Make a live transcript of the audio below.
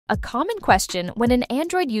A common question when an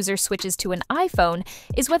Android user switches to an iPhone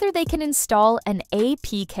is whether they can install an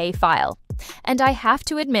APK file. And I have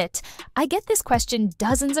to admit, I get this question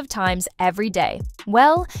dozens of times every day.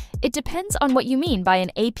 Well, it depends on what you mean by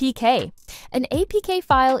an APK. An APK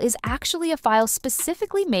file is actually a file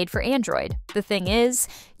specifically made for Android. The thing is,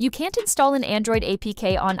 you can't install an Android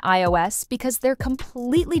APK on iOS because they're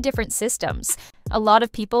completely different systems. A lot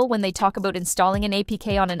of people, when they talk about installing an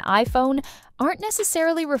APK on an iPhone, aren't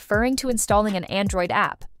necessarily referring to installing an Android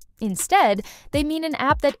app. Instead, they mean an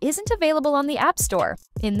app that isn't available on the App Store.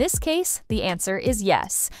 In this case, the answer is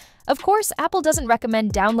yes. Of course, Apple doesn't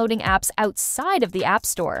recommend downloading apps outside of the App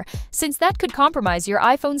Store, since that could compromise your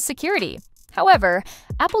iPhone's security. However,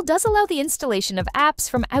 Apple does allow the installation of apps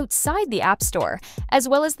from outside the App Store, as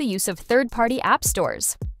well as the use of third-party app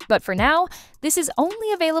stores. But for now, this is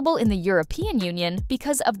only available in the European Union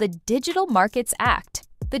because of the Digital Markets Act.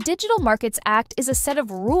 The Digital Markets Act is a set of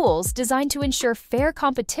rules designed to ensure fair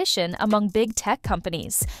competition among big tech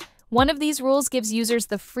companies. One of these rules gives users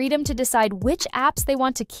the freedom to decide which apps they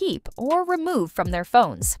want to keep or remove from their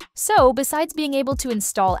phones. So, besides being able to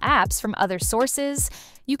install apps from other sources,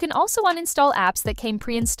 you can also uninstall apps that came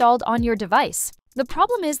pre-installed on your device. The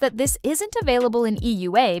problem is that this isn't available in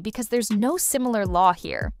EUA because there's no similar law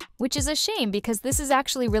here, which is a shame because this is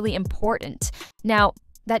actually really important. Now,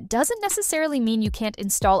 that doesn't necessarily mean you can't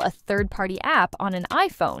install a third-party app on an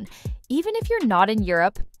iPhone. Even if you're not in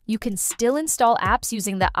Europe, you can still install apps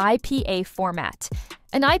using the IPA format.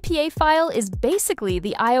 An IPA file is basically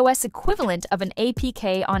the iOS equivalent of an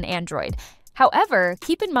APK on Android. However,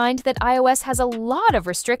 keep in mind that iOS has a lot of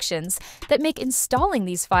restrictions that make installing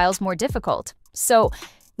these files more difficult. So,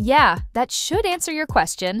 yeah, that should answer your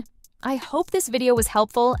question. I hope this video was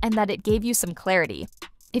helpful and that it gave you some clarity.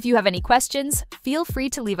 If you have any questions, feel free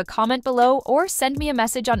to leave a comment below or send me a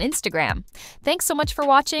message on Instagram. Thanks so much for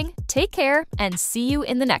watching, take care, and see you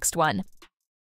in the next one.